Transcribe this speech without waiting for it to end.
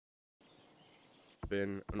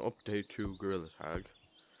been an update to Gorilla Tag,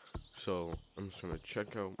 so I'm just gonna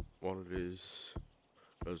check out what it is,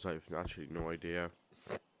 because I've actually no idea,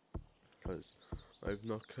 because I've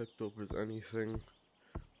not kept up with anything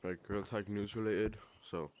like Gorilla Tag news related.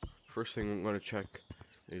 So first thing I'm gonna check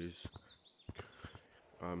is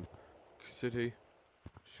City,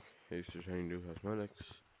 in case there's any new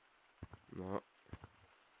cosmetics. Not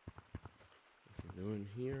nothing new in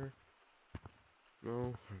here.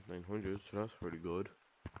 No, 900, so that's pretty good.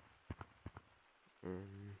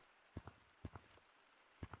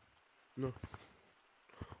 No.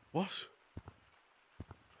 What?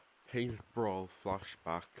 Paint Brawl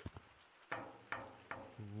flashback.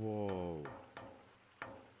 Whoa.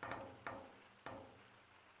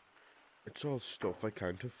 It's all stuff I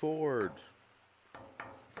can't afford.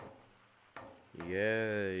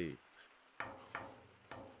 Yay.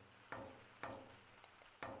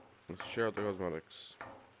 Let's share out the cosmetics.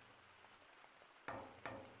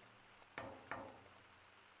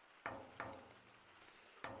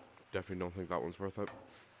 Definitely don't think that one's worth it.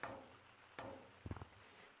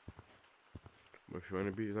 But if you want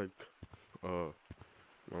to be like, I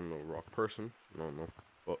don't know, rock person, I don't know,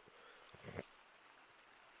 but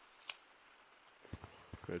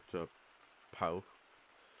it's a POW.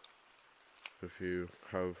 If you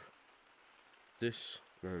have this,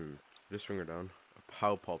 then this finger down, a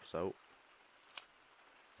POW pops out.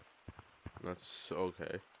 That's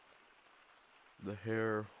okay. The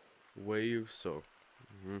hair waves, so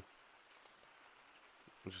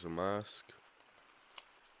just a mask,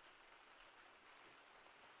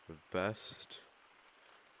 a vest,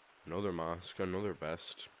 another mask, another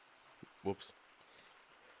vest. Whoops.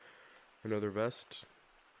 Another vest.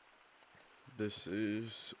 This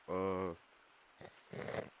is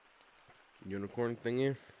unicorn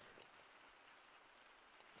thingy.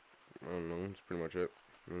 I don't know, that's pretty much it.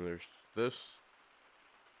 And there's this.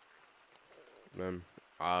 Then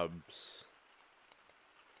abs.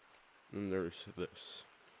 Then there's this.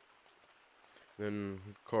 Then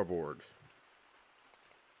cardboard.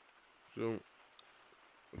 So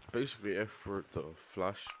it's basically it for the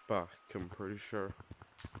flashback, I'm pretty sure.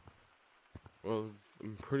 Well,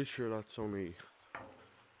 I'm pretty sure that's the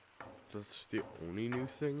only new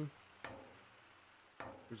thing.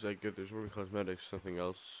 It's like if there's more cosmetics, something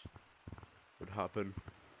else would happen.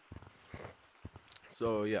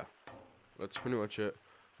 So yeah, that's pretty much it.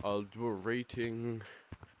 I'll do a rating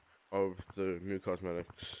of the new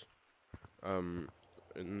cosmetics in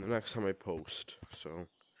the next time I post. So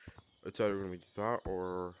it's either gonna be that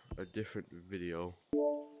or a different video.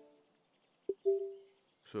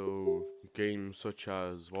 So games such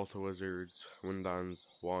as Walter Wizards, Windlands,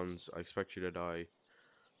 Wands, I Expect You to Die,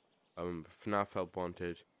 FNAF Help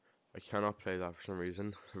Wanted. I cannot play that for some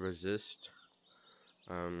reason. Resist,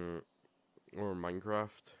 or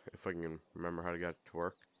Minecraft, if I can remember how to get it to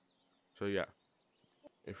work. So yeah,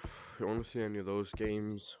 if you want to see any of those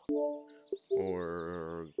games,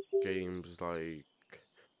 or games like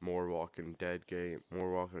More Walking Dead,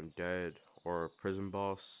 or Prison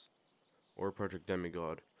Boss, or Project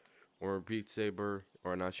Demigod, or Beat Saber,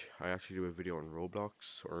 or I actually do a video on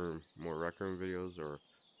Roblox, or more Rec Room videos, or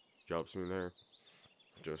Job Simulator,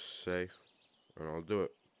 just say, and I'll do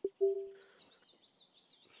it.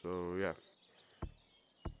 So yeah,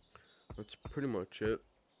 that's pretty much it.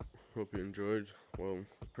 Hope you enjoyed. Well,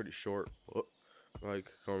 pretty short, but like,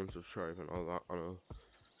 comment, subscribe, and all that, and I'll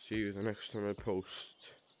see you the next time I post.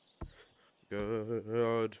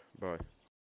 Goodbye.